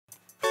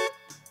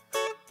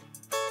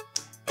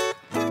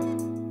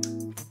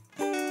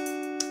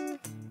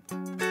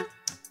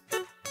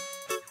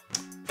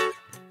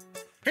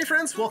Hey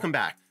friends, welcome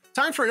back.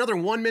 Time for another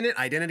 1-minute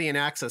identity and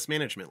access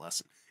management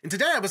lesson. And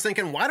today I was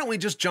thinking, why don't we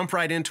just jump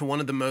right into one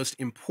of the most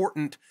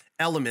important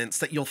elements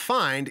that you'll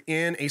find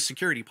in a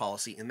security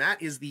policy, and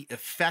that is the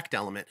effect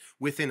element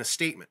within a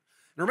statement.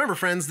 And remember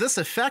friends, this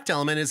effect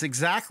element is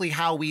exactly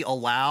how we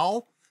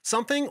allow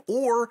something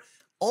or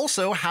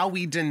also how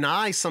we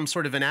deny some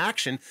sort of an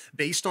action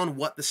based on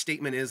what the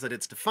statement is that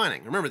it's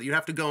defining. Remember that you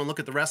have to go and look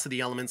at the rest of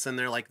the elements in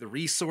there, like the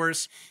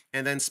resource,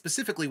 and then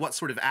specifically what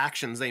sort of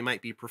actions they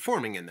might be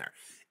performing in there.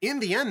 In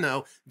the end,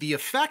 though, the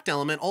effect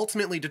element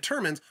ultimately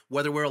determines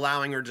whether we're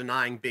allowing or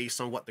denying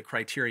based on what the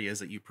criteria is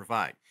that you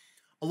provide.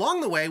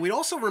 Along the way, we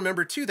also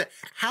remember too that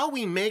how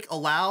we make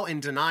allow and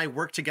deny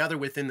work together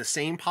within the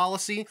same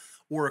policy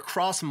or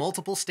across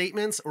multiple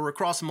statements or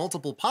across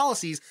multiple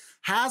policies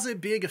has a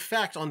big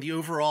effect on the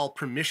overall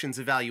permissions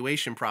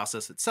evaluation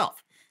process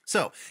itself.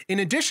 So in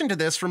addition to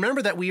this,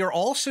 remember that we are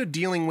also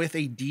dealing with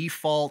a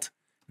default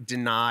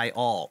deny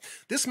all.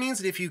 This means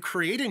that if you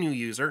create a new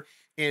user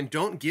and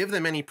don't give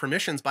them any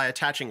permissions by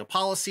attaching a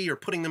policy or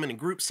putting them in a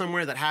group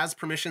somewhere that has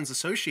permissions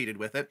associated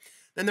with it,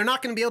 then they're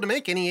not going to be able to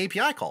make any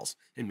API calls.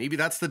 And maybe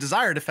that's the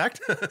desired effect,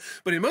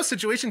 but in most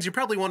situations, you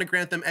probably want to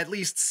grant them at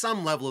least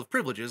some level of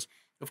privileges.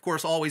 Of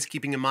course, always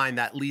keeping in mind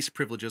that least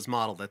privileges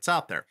model that's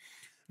out there.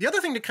 The other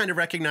thing to kind of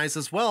recognize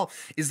as well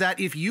is that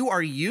if you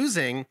are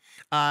using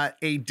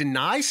a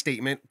deny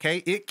statement, okay,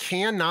 it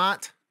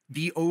cannot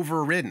be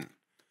overridden.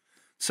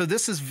 So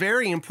this is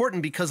very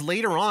important because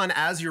later on,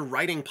 as you're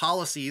writing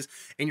policies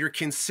and you're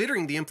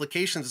considering the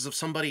implications of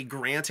somebody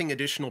granting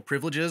additional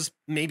privileges,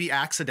 maybe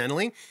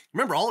accidentally,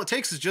 remember, all it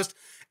takes is just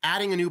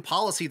adding a new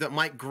policy that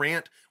might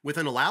grant with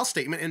an allow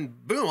statement,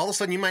 and boom, all of a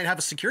sudden you might have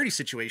a security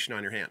situation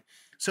on your hand.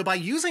 So by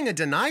using a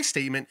deny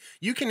statement,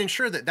 you can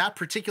ensure that that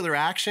particular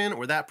action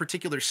or that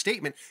particular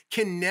statement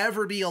can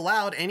never be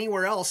allowed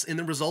anywhere else in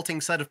the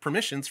resulting set of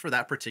permissions for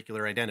that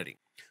particular identity.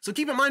 So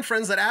keep in mind,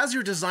 friends, that as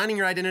you're designing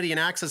your identity and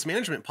access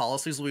management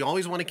policies, we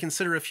always want to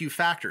consider a few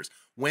factors: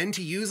 when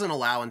to use an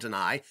allow and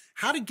deny,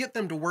 how to get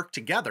them to work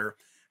together,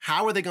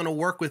 how are they going to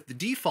work with the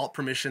default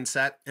permission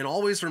set, and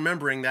always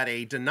remembering that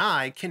a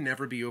deny can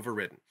never be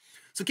overridden.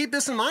 So keep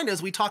this in mind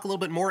as we talk a little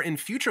bit more in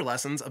future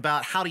lessons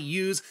about how to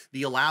use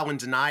the allow and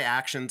deny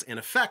actions and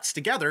effects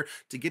together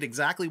to get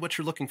exactly what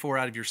you're looking for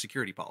out of your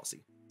security policy.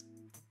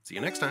 See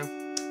you next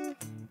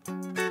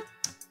time.